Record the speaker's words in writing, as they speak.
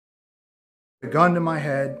A gun to my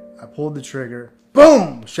head, I pulled the trigger,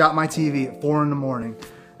 boom, shot my TV at 4 in the morning,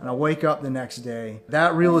 and I wake up the next day.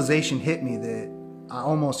 That realization hit me that I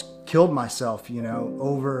almost killed myself, you know,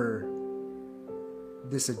 over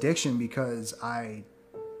this addiction because I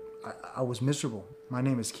was miserable. My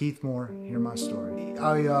name is Keith Moore. Hear my story.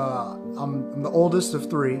 I'm the oldest of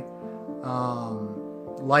 3.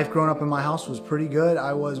 Life growing up in my house was pretty good.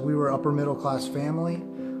 We were upper middle class family.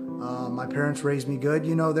 My parents raised me good.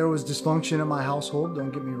 You know, there was dysfunction in my household,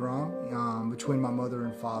 don't get me wrong, between my mother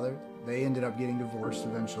and father. They ended up getting divorced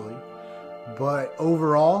eventually. But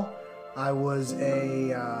overall, I was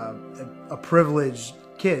a privileged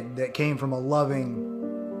kid that came from a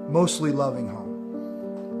loving, mostly loving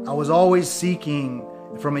home. I was always seeking,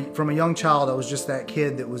 from a young child, I was just that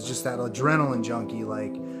kid that was just that adrenaline junkie,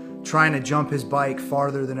 like trying to jump his bike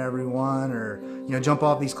farther than everyone, or, you know, jump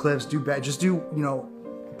off these cliffs,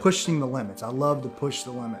 pushing the limits. I love to push the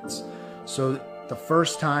limits. So the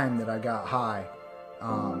first time that I got high,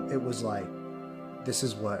 it was like, this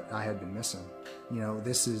is what I had been missing. You know,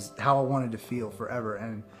 this is how I wanted to feel forever.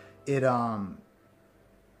 And the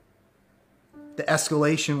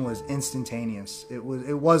escalation was instantaneous. It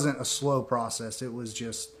wasn't a slow process. It was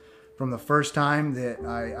just from the first time that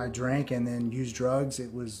I drank and then used drugs,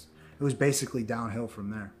 it was basically downhill from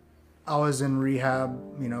there. I was in rehab,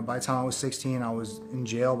 you know, by the time I was 16. I was in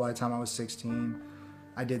jail by the time I was 16.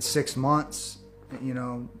 I did 6 months, you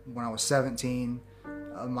know, when I was 17.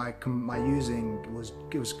 My using was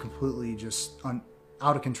completely just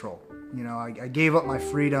out of control. You know, I gave up my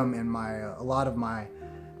freedom and a lot of my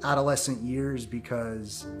adolescent years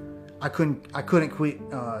because I couldn't quit,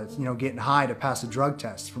 you know, getting high to pass a drug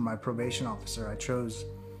test from my probation officer. I chose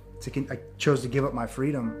to give up my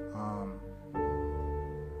freedom,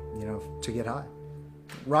 you know, to get high.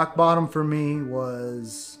 Rock bottom for me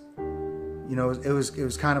was, you know, it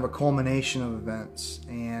was kind of a culmination of events,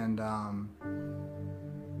 and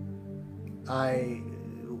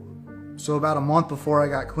so about a month before I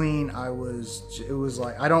got clean, it was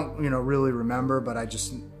like, I don't, you know, really remember, but I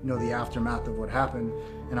just know the aftermath of what happened,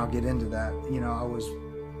 and I'll get into that. You know, I was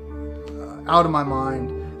out of my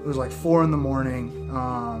mind. It was like 4 in the morning.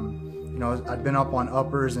 You know, I'd been up on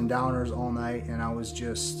uppers and downers all night, and I was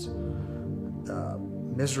just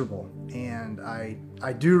miserable. And I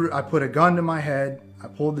put a gun to my head. I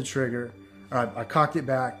pulled the trigger, or I cocked it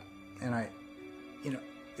back, and you know,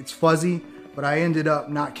 it's fuzzy, but I ended up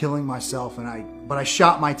not killing myself, but I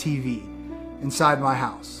shot my TV inside my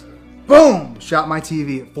house. Boom! Shot my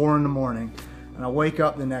TV at 4 in the morning, and I wake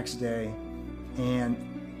up the next day, and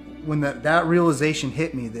when that realization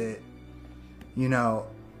hit me that, you know,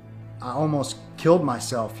 I almost killed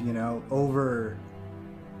myself, you know, over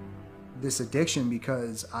this addiction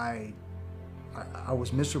because I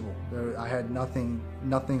was miserable. I had nothing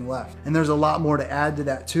left. And there's a lot more to add to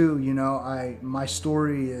that too. You know, my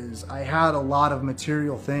story is I had a lot of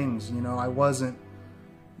material things. You know, I wasn't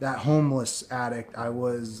that homeless addict. I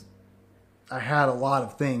had a lot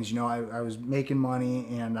of things. You know, I was making money,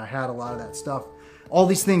 and I had a lot of that stuff. All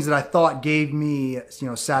these things that I thought gave me, you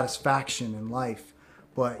know, satisfaction in life,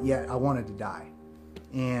 but yet I wanted to die.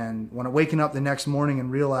 And when I'm waking up the next morning and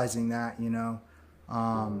realizing that, you know,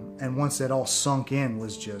 and once it all sunk in,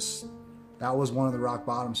 that was one of the rock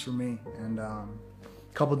bottoms for me. And a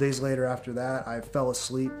couple days later after that, I fell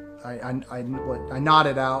asleep. I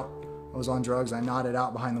nodded out. I was on drugs. I nodded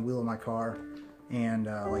out behind the wheel of my car, and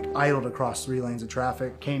like idled across 3 lanes of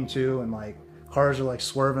traffic, came to, and like cars are like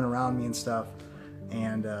swerving around me and stuff.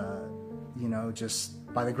 And you know, just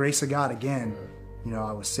by the grace of God again, you know,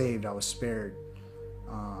 I was saved, I was spared.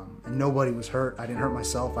 And nobody was hurt. I didn't hurt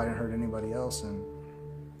myself, I didn't hurt anybody else. And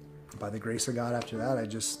by the grace of God after that, I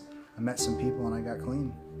met some people and I got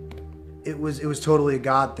clean. It was totally a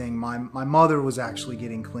God thing. My mother was actually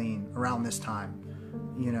getting clean around this time.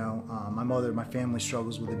 You know, my family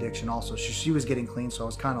struggles with addiction also. She was getting clean, so I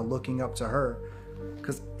was kind of looking up to her.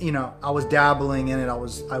 Because, you know, I was dabbling in it. I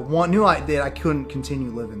knew that I couldn't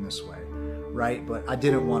continue living this way, right? But I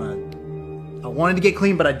wanted to get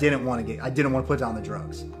clean, but I didn't want to put down the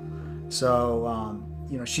drugs. So,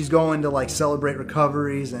 you know, she's going to like celebrate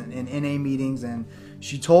recoveries and NA meetings, and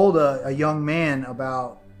she told a young man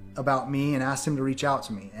about me and asked him to reach out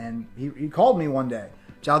to me. And he called me one day,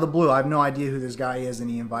 out of the blue. I have no idea who this guy is, and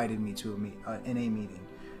he invited me to an NA meeting,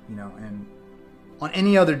 you know. And on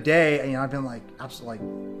any other day, you know, I've been like, absolutely, like,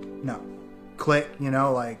 no, click, you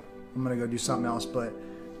know, like, I'm gonna go do something else. But,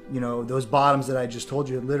 you know, those bottoms that I just told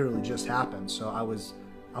you literally just happened. So I was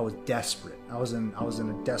desperate. I was in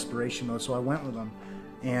a desperation mode. So I went with him.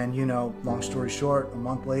 And, you know, long story short, a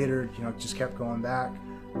month later, you know, just kept going back.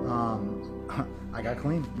 I got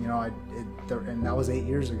clean. You know, and that was 8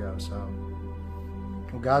 years ago. So,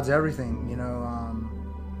 well, God's everything. You know,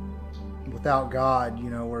 without God, you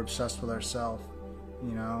know, we're obsessed with ourselves.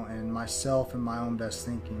 You know, and myself and my own best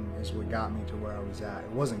thinking is what got me to where I was at. It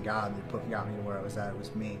wasn't God that got me to where I was at. It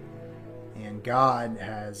was me. And God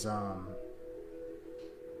has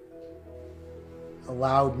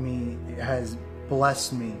allowed me, has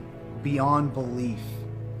blessed me beyond belief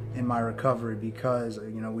in my recovery because,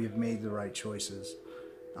 you know, we have made the right choices.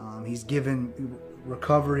 He's given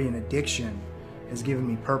recovery and addiction has given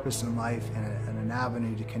me purpose in life and an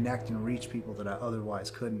avenue to connect and reach people that I otherwise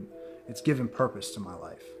couldn't. It's given purpose to my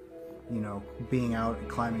life, you know, being out and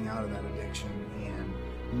climbing out of that addiction,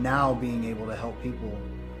 and now being able to help people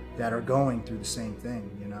that are going through the same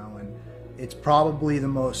thing, you know. And it's probably the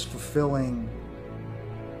most fulfilling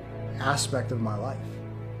aspect of my life,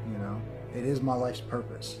 you know. It is my life's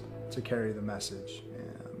purpose to carry the message,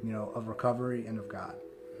 you know, of recovery and of God.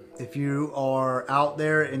 If you are out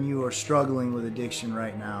there and you are struggling with addiction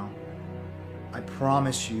right now, I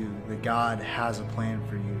promise you that God has a plan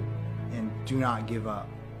for you, and do not give up.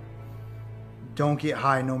 Don't get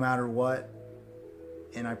high no matter what,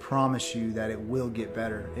 and I promise you that it will get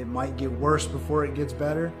better. It might get worse before it gets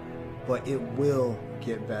better, but it will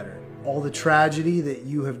get better. All the tragedy that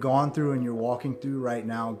you have gone through and you're walking through right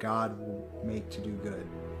now, God will make to do good.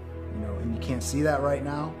 You know, and you can't see that right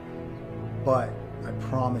now, but I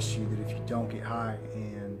promise you that if you don't get high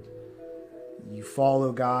and you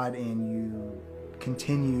follow God and you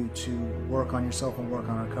continue to work on yourself and work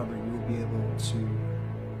on recovery, you will be able to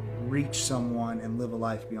reach someone and live a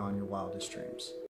life beyond your wildest dreams.